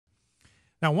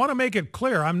Now, I want to make it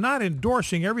clear, I'm not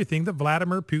endorsing everything that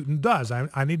Vladimir Putin does.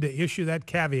 I need to issue that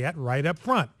caveat right up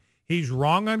front. He's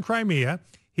wrong on Crimea.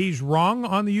 He's wrong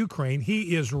on the Ukraine.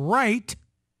 He is right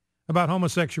about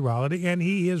homosexuality, and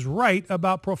he is right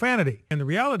about profanity. And the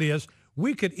reality is,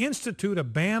 we could institute a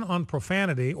ban on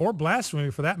profanity, or blasphemy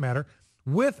for that matter,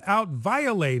 without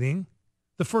violating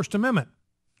the First Amendment.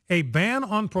 A ban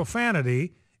on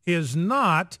profanity is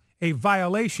not a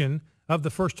violation of the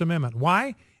First Amendment.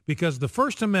 Why? Because the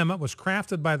First Amendment was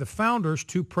crafted by the founders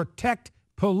to protect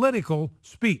political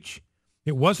speech.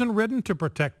 It wasn't written to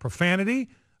protect profanity,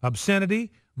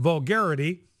 obscenity,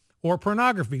 vulgarity, or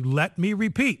pornography. Let me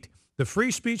repeat. The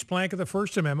free speech plank of the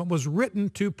First Amendment was written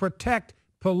to protect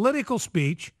political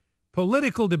speech,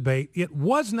 political debate. It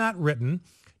was not written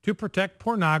to protect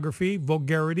pornography,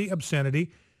 vulgarity,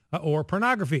 obscenity, or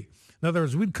pornography. In other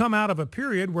words, we'd come out of a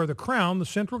period where the Crown, the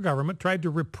central government, tried to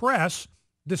repress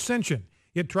dissension.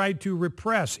 It tried to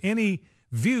repress any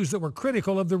views that were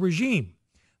critical of the regime.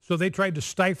 So they tried to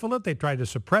stifle it. They tried to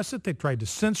suppress it. They tried to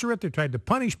censor it. They tried to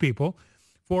punish people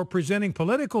for presenting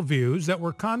political views that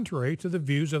were contrary to the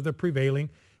views of the prevailing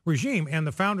regime. And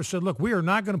the founders said, look, we are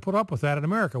not going to put up with that in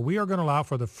America. We are going to allow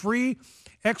for the free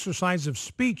exercise of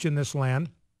speech in this land.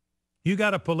 You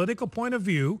got a political point of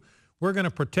view. We're going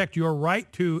to protect your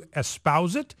right to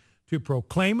espouse it, to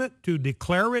proclaim it, to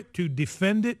declare it, to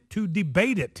defend it, to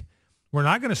debate it. We're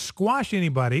not going to squash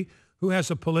anybody who has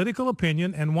a political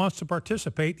opinion and wants to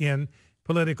participate in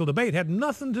political debate. It had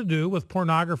nothing to do with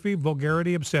pornography,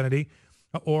 vulgarity, obscenity,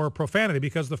 or profanity,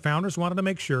 because the founders wanted to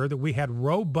make sure that we had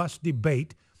robust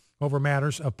debate over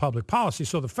matters of public policy.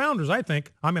 So the founders, I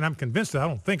mean, I'm convinced that, I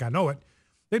don't think, I know it,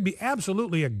 they'd be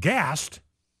absolutely aghast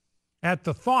at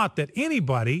the thought that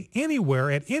anybody,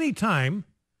 anywhere, at any time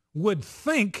would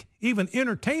think, even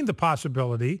entertain the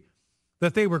possibility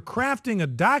that they were crafting a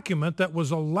document that would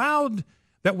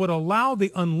allow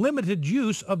the unlimited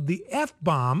use of the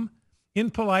F-bomb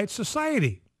in polite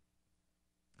society.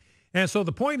 And so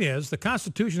the point is, the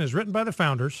Constitution, as written by the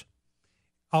founders,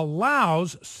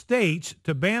 allows states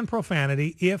to ban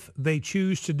profanity if they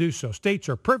choose to do so. States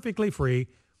are perfectly free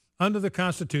under the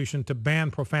Constitution to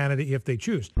ban profanity if they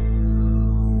choose.